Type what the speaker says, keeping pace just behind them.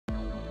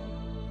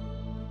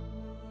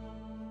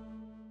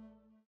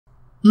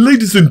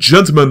Ladies and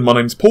gentlemen, my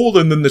name's Paul,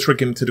 and in this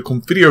Limited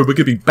video, we're going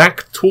to be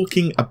back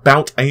talking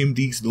about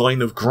AMD's line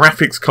of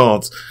graphics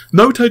cards.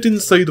 Note I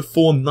didn't say the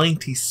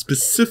 490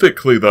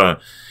 specifically there,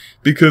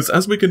 because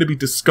as we're going to be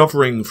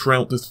discovering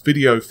throughout this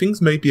video, things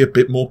may be a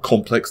bit more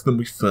complex than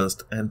we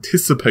first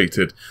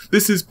anticipated.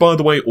 This is, by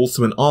the way,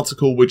 also an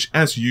article which,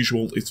 as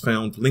usual, is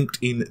found linked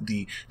in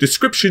the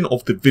description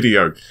of the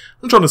video.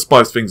 I'm trying to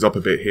spice things up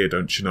a bit here,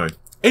 don't you know?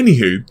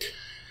 Anywho,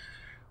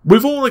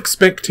 we've all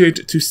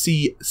expected to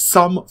see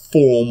some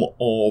form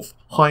of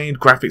high-end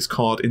graphics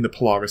card in the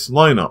Polaris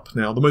lineup.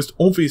 Now, the most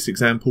obvious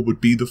example would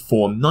be the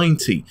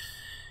 490.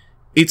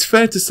 It's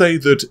fair to say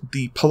that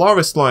the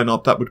Polaris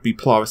lineup, that would be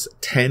Polaris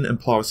 10 and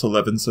Polaris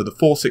 11, so the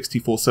 460,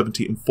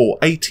 470 and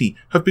 480,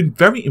 have been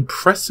very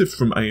impressive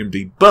from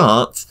AMD,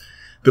 but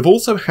they've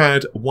also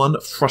had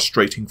one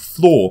frustrating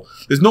flaw.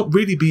 There's not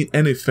really been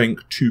anything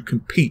to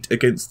compete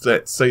against,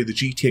 let's say, the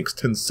GTX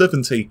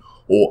 1070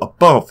 or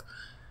above.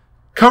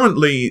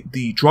 Currently,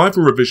 the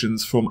driver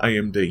revisions from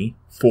AMD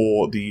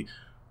for the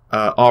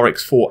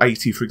RX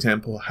 480, for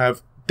example,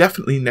 have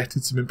definitely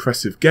netted some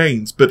impressive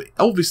gains, but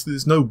obviously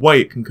there's no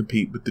way it can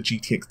compete with the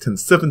GTX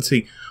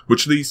 1070,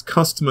 which leaves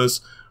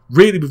customers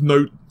really with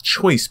no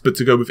choice but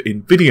to go with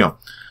Nvidia.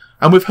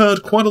 And we've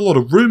heard quite a lot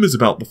of rumours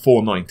about the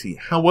 490.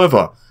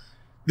 However,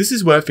 this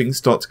is where things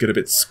start to get a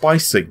bit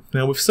spicy.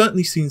 Now, we've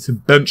certainly seen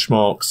some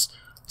benchmarks,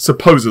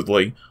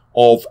 supposedly,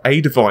 of a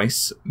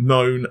device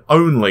known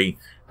only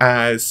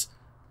as,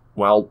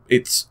 well,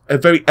 it's a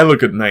very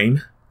elegant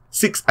name,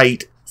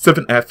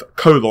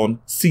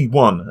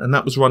 687F:C1, and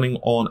that was running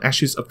on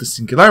Ashes of the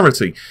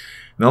Singularity.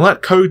 Now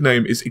that code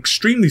name is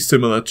extremely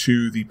similar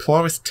to the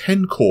Polaris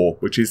 10 core,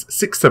 which is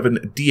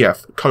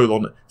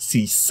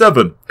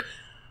 67DF:C7.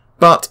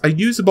 But a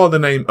user by the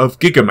name of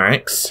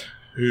Gigamax,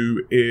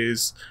 who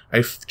is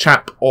a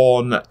chap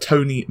on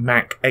Tony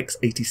Mac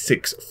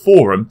x86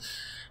 forum,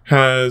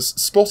 has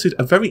spotted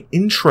a very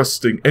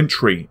interesting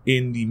entry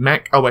in the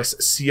Mac OS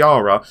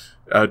Sierra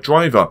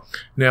driver.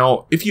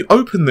 Now, if you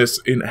open this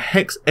in a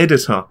hex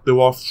editor,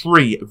 there are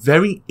three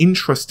very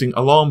interesting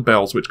alarm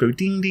bells which go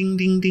ding ding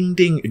ding ding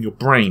ding in your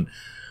brain.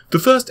 The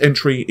first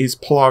entry is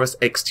Polaris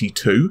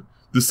XT2,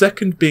 the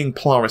second being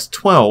Polaris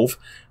 12,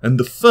 and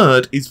the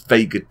third is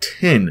Vega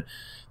 10.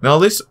 Now,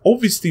 this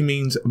obviously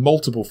means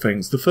multiple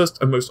things. The first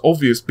and most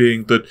obvious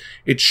being that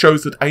it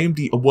shows that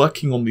AMD are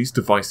working on these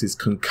devices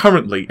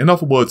concurrently. In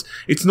other words,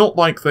 it's not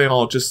like they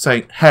are just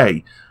saying,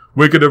 hey,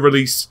 we're going to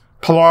release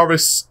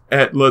Polaris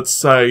at, let's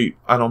say,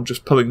 and I'm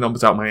just pulling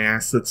numbers out my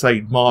ass, let's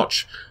say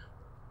March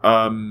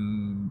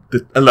the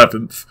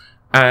 11th,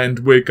 and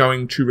we're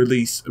going to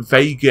release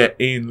Vega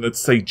in, let's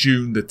say,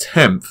 June the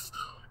 10th.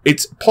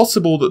 It's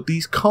possible that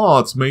these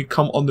cards may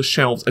come on the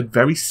shelves at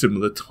very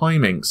similar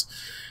timings.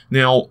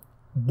 Now,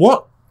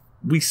 what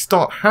we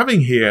start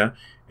having here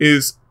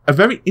is a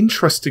very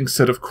interesting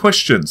set of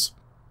questions.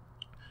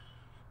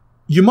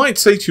 You might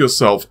say to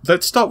yourself,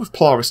 let's start with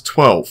Polaris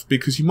 12,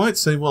 because you might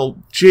say, well,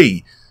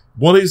 gee,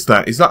 what is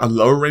that? Is that a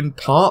lower end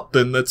part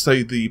than, let's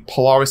say, the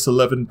Polaris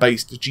 11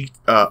 based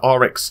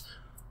RX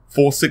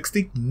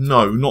 460?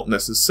 No, not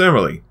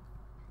necessarily.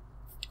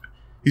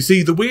 You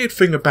see, the weird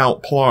thing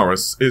about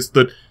Polaris is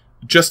that,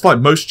 just like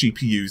most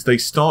GPUs, they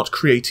start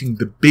creating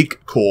the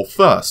big core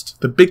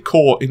first. The big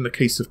core, in the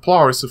case of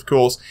Polaris, of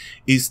course,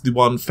 is the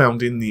one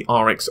found in the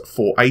RX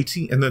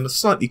 480, and then a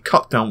slightly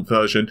cut down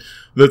version,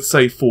 let's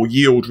say for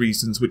yield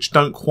reasons, which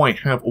don't quite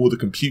have all the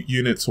compute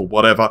units or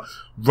whatever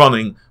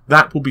running,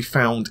 that will be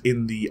found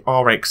in the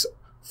RX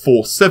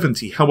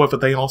 470. However,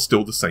 they are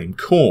still the same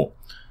core,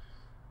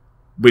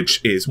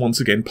 which is,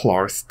 once again,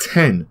 Polaris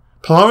 10.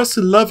 Polaris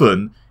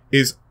 11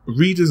 is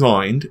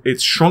redesigned,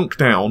 it's shrunk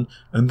down,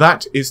 and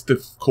that is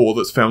the core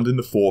that's found in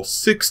the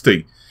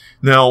 460.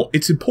 Now,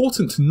 it's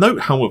important to note,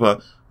 however,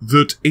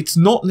 that it's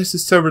not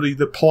necessarily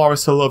that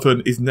Polaris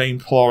 11 is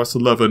named Polaris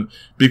 11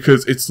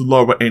 because it's the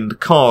lower end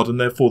card, and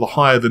therefore the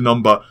higher the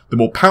number, the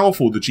more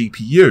powerful the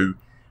GPU,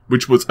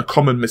 which was a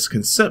common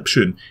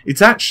misconception.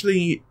 It's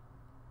actually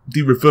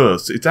the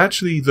reverse. It's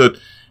actually that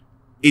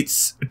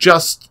it's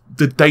just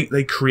the date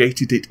they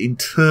created it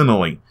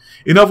internally.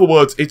 In other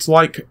words, it's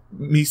like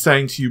me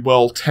saying to you,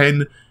 well,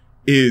 10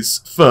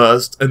 is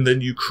first, and then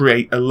you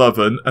create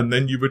 11, and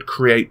then you would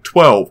create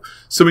 12.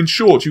 So in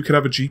short, you could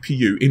have a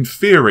GPU, in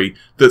theory,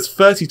 that's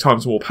 30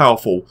 times more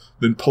powerful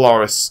than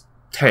Polaris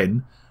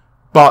 10,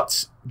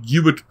 but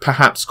you would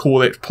perhaps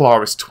call it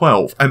Polaris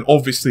 12, and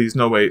obviously there's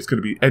no way it's going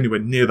to be anywhere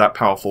near that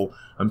powerful.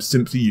 I'm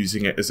simply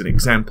using it as an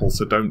example,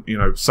 so don't,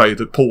 say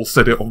that Paul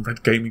said it on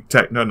Red Gaming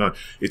Tech. No,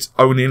 it's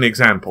only an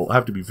example. I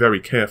have to be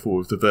very careful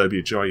with the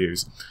verbiage I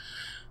use.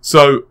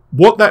 So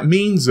what that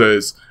means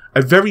is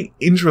a very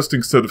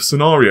interesting set of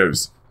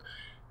scenarios,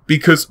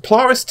 because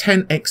Polaris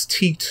 10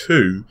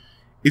 XT2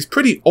 is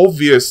pretty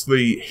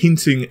obviously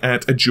hinting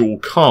at a dual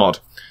card.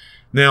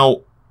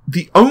 Now,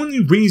 the only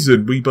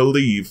reason we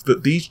believe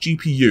that these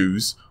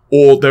GPUs,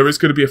 or there is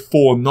going to be a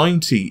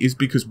 490, is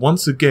because,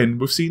 once again,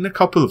 we've seen a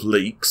couple of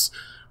leaks.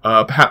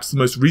 Perhaps the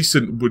most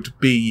recent would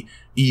be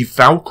Eve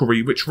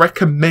Valkyrie, which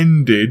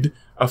recommended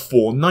a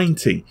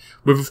 490.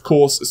 We've of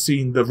course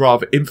seen the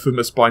rather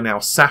infamous by now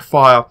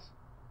Sapphire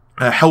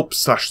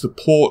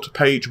help/support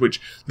page,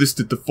 which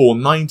listed the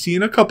 490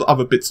 and a couple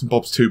other bits and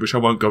bobs too, which I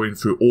won't go in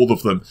through all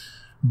of them.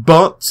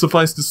 But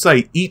suffice to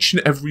say, each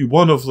and every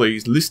one of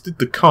these listed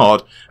the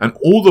card, and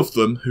all of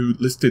them who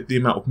listed the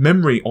amount of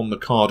memory on the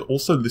card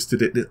also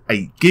listed it at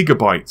 8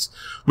 GB,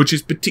 which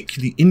is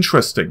particularly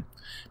interesting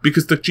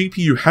because the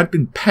GPU had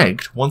been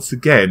pegged once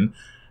again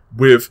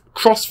with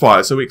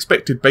Crossfire, so we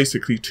expected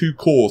basically 2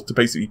 cores to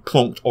basically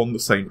plonked on the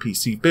same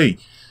PCB.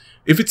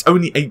 If it's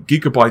only 8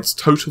 GB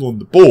total on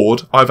the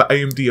board, either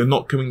AMD are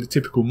not going the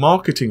typical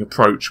marketing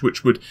approach,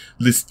 which would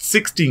list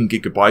 16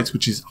 GB,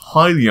 which is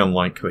highly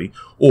unlikely,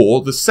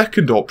 or the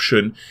second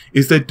option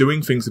is they're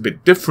doing things a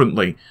bit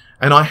differently.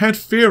 And I had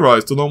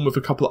theorized, along with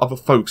a couple of other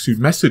folks who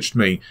messaged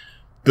me,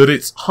 that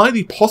it's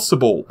highly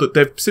possible that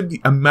they've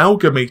simply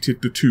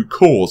amalgamated the 2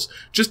 cores.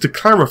 Just to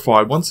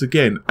clarify, once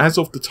again, as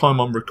of the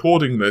time I'm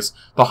recording this,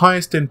 the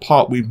highest end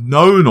part we've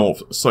known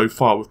of so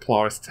far with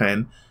Polaris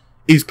 10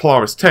 is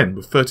Polaris 10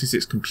 with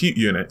 36 compute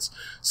units.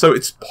 So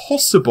it's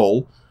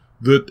possible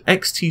that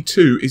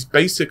XT2 is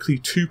basically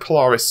 2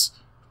 Polaris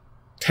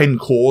 10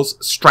 cores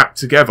strapped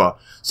together.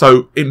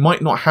 So it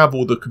might not have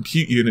all the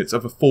compute units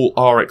of a full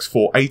RX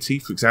 480,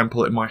 for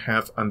example. It might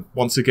have, and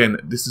once again,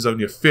 this is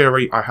only a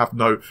theory. I have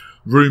no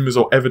rumours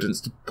or evidence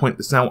to point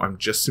this out. I'm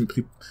just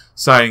simply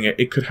saying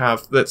it could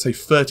have, let's say,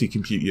 30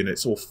 compute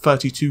units or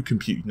 32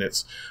 compute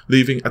units,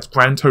 leaving a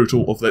grand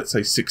total of, let's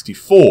say,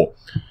 64.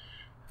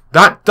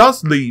 That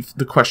does leave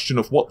the question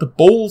of what the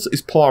balls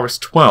is Polaris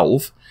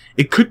 12.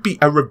 It could be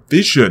a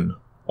revision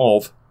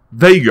of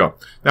Vega.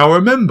 Now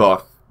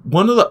remember,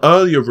 one of the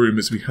earlier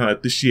rumours we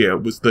heard this year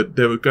was that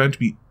there were going to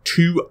be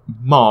 2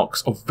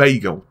 marks of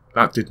Vega.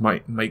 That did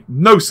make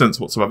no sense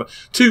whatsoever.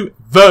 2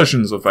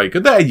 versions of Vega.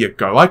 There you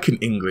go. I can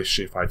English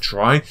if I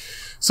try.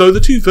 So the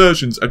 2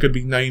 versions are going to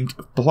be named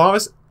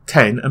Polaris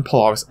 10 and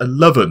Polaris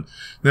 11.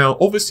 Now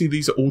obviously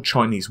these are all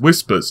Chinese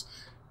whispers.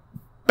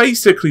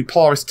 Basically,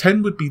 Polaris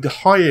 10 would be the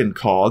high-end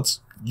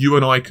cards. You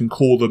and I can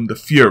call them the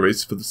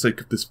Furies for the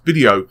sake of this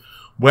video.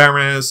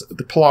 Whereas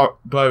the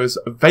Polaris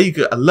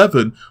Vega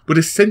 11 would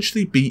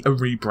essentially be a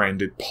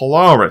rebranded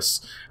Polaris.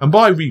 And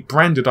by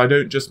rebranded, I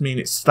don't just mean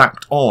it's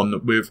slapped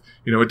on with,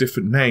 a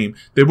different name.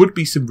 There would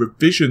be some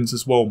revisions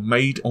as well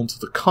made onto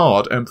the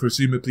card and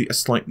presumably a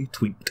slightly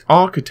tweaked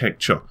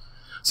architecture.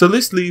 So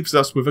this leaves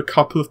us with a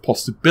couple of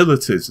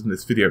possibilities in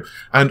this video,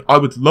 and I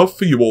would love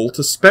for you all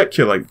to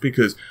speculate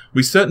because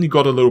we certainly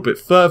got a little bit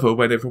further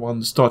when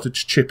everyone started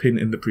to chip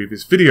in the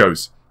previous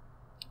videos.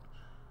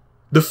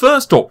 The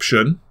first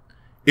option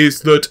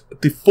is that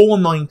the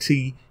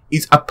 490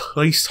 is a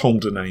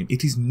placeholder name.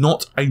 It is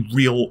not a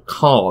real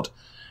card.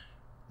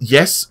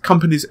 Yes,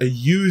 companies are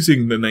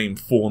using the name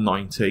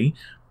 490,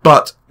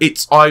 but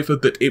it's either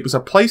that it was a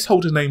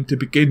placeholder name to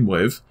begin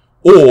with,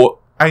 or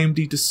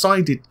AMD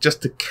decided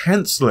just to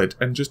cancel it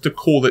and just to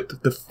call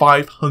it the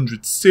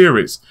 500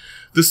 series.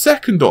 The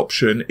second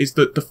option is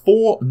that the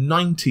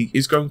 490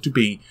 is going to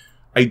be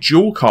a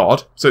dual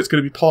card, so it's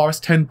going to be Polaris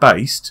 10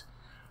 based,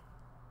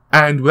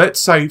 and let's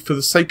say for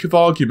the sake of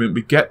argument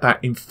we get that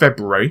in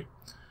February,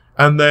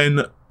 and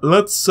then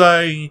let's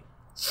say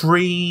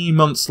 3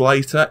 months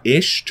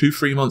later-ish,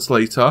 2-3 months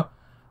later,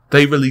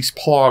 they release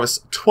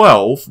Polaris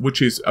 12,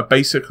 which is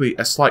basically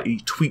a slightly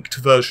tweaked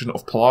version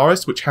of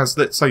Polaris, which has,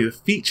 let's say, the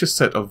feature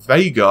set of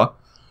Vega,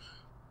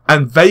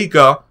 and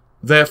Vega,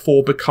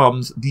 therefore,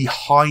 becomes the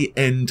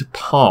high-end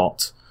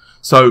part.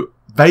 So,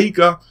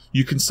 Vega,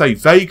 you can say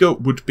Vega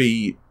would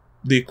be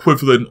the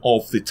equivalent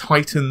of the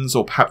Titans,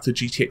 or perhaps the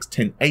GTX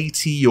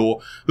 1080,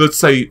 or, let's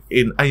say,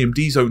 in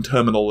AMD's own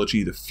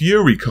terminology, the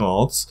Fury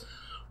cards,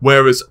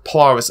 whereas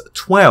Polaris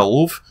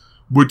 12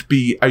 would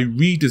be a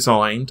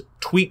redesigned,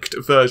 tweaked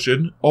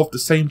version of the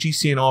same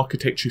GCN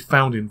architecture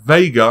found in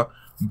Vega,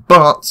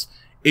 but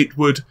it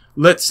would,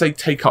 let's say,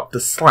 take up the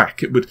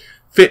slack. It would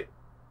fit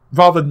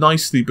rather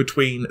nicely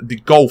between the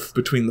gulf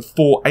between the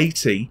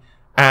 480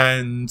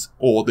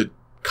 or the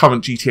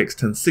current GTX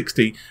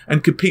 1060,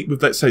 and compete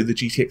with, let's say, the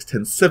GTX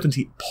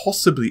 1070,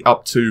 possibly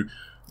up to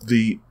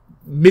the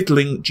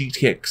middling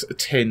GTX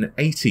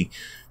 1080.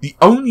 The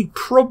only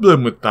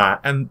problem with that,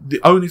 and the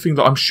only thing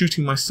that I'm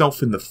shooting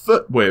myself in the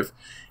foot with,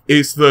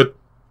 is that,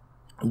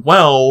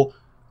 well,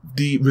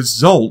 the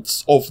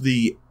results of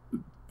the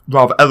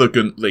rather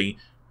elegantly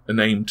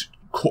named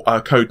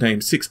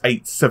codename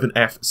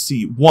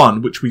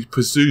 687FC1, which we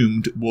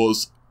presumed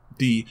was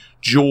the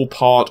dual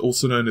part,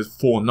 also known as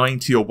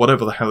 490 or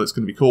whatever the hell it's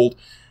going to be called,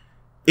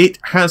 it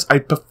has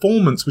a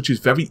performance which is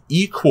very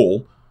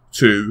equal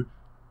to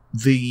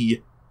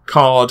the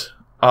card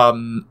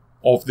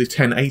of the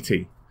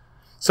 1080.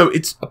 So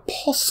it's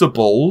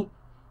possible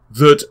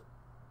that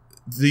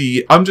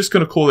I'm just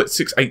going to call it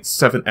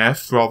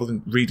 687F rather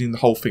than reading the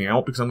whole thing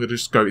out, because I'm going to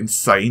just go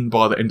insane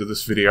by the end of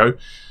this video.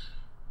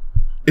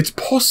 It's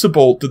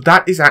possible that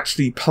that is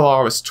actually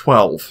Polaris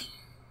 12.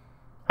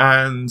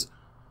 And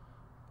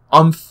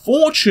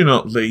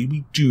unfortunately,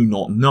 we do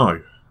not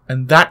know.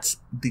 And that's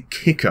the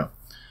kicker.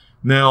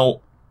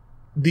 Now,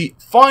 the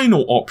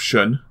final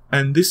option,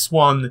 and this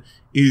one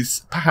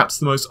is perhaps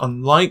the most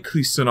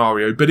unlikely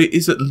scenario, but it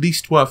is at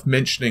least worth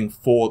mentioning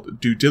for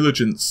due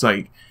diligence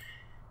sake.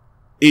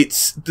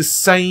 It's the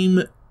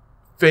same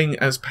thing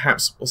as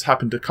perhaps what's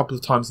happened a couple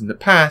of times in the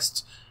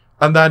past,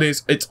 and that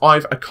is it's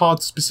either a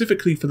card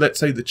specifically for, let's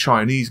say, the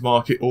Chinese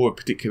market or a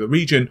particular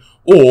region,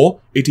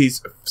 or it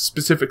is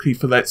specifically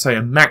for, let's say,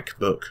 a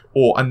MacBook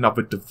or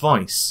another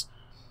device.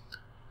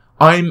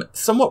 I'm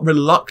somewhat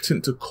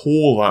reluctant to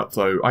call that,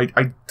 though.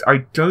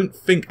 I don't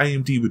think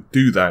AMD would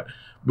do that.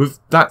 With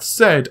that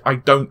said, I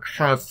don't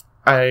have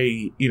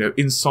a,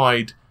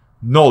 inside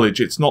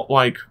knowledge. It's not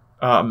like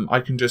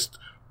I can just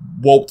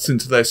waltz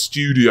into their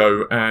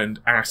studio and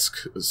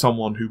ask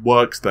someone who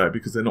works there,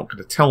 because they're not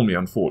going to tell me,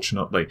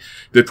 unfortunately.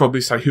 They'd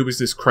probably say, who is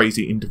this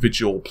crazy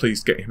individual?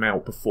 Please get him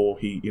out before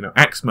he,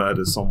 axe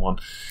murders someone.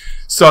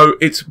 So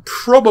it's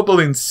probable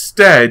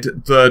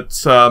instead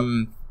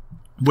that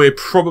we're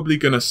probably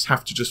going to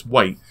have to just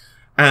wait.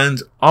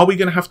 And are we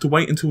going to have to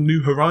wait until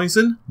New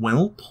Horizon?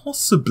 Well,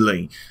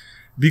 possibly.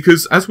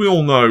 Because, as we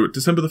all know,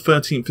 December the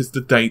 13th is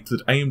the date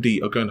that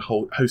AMD are going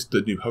to host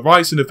the New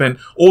Horizon event,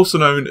 also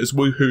known as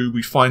Woohoo.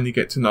 We finally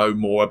get to know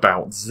more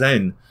about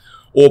Zen.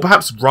 Or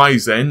perhaps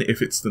Ryzen,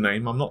 if it's the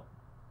name. I'm not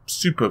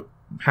super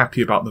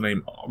happy about the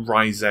name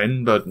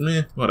Ryzen, but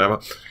whatever.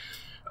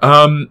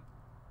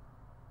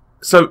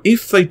 So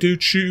if they do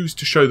choose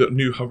to show that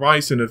New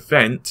Horizon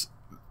event,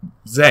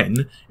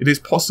 Zen, it is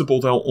possible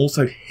they'll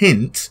also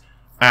hint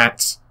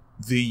at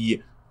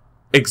the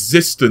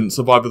existence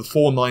of either the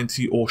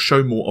 490 or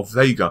show more of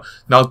Vega.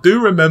 Now,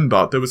 do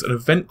remember, there was an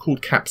event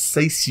called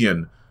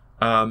Capsation.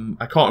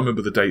 I can't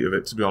remember the date of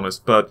it, to be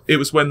honest, but it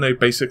was when they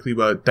basically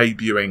were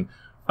debuting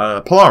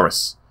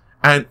Polaris.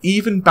 And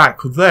even back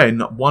then,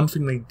 one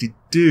thing they did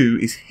do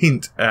is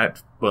hint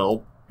at,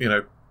 well,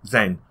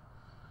 Zen.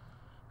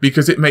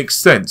 Because it makes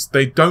sense.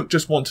 They don't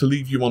just want to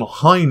leave you on a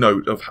high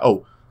note of,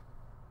 oh,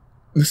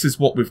 this is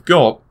what we've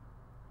got.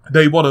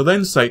 They want to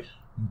then say,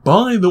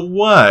 by the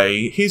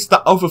way, here's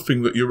that other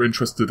thing that you're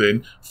interested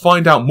in.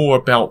 Find out more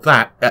about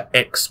that at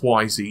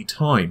XYZ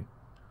time.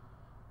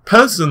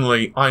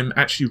 Personally, I'm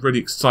actually really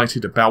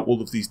excited about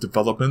all of these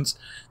developments.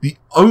 The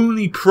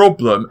only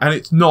problem, and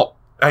it's not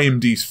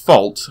AMD's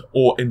fault,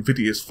 or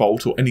Nvidia's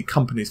fault, or any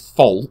company's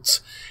fault,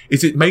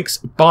 is it makes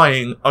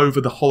buying over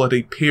the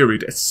holiday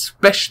period,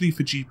 especially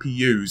for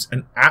GPUs,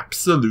 an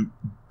absolute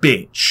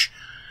bitch.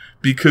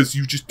 Because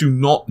you just do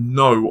not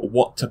know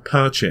what to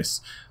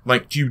purchase.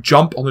 Like, do you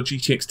jump on a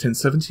GTX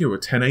 1070 or a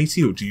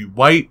 1080, or do you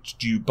wait?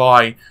 Do you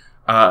buy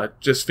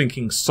just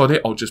thinking, sod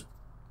it, I'll just,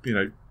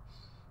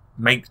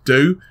 make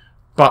do?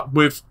 But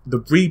with the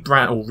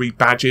rebrand or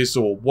rebadges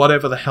or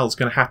whatever the hell's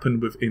going to happen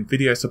with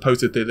Nvidia,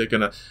 supposedly they're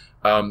going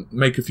to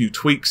make a few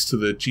tweaks to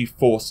the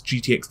GeForce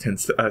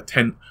GTX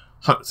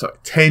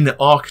 10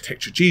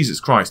 architecture. Jesus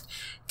Christ.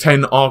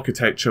 10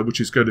 architecture,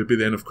 which is going to be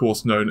then, of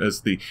course, known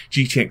as the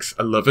GTX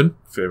 11,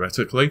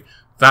 theoretically.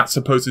 That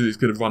supposedly is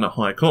going to run at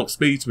higher clock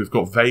speeds. We've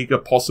got Vega,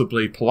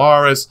 possibly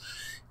Polaris.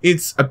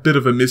 It's a bit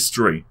of a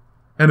mystery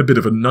and a bit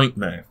of a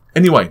nightmare.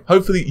 Anyway,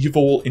 hopefully you've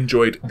all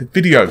enjoyed the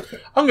video.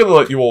 I'm going to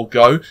let you all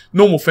go.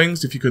 Normal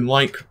things, if you can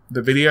like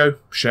the video,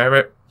 share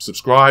it,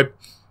 subscribe,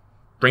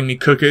 bring me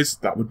cookies,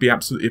 that would be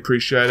absolutely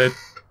appreciated.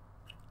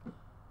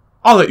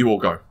 I'll let you all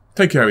go.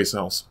 Take care of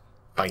yourselves.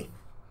 Bye.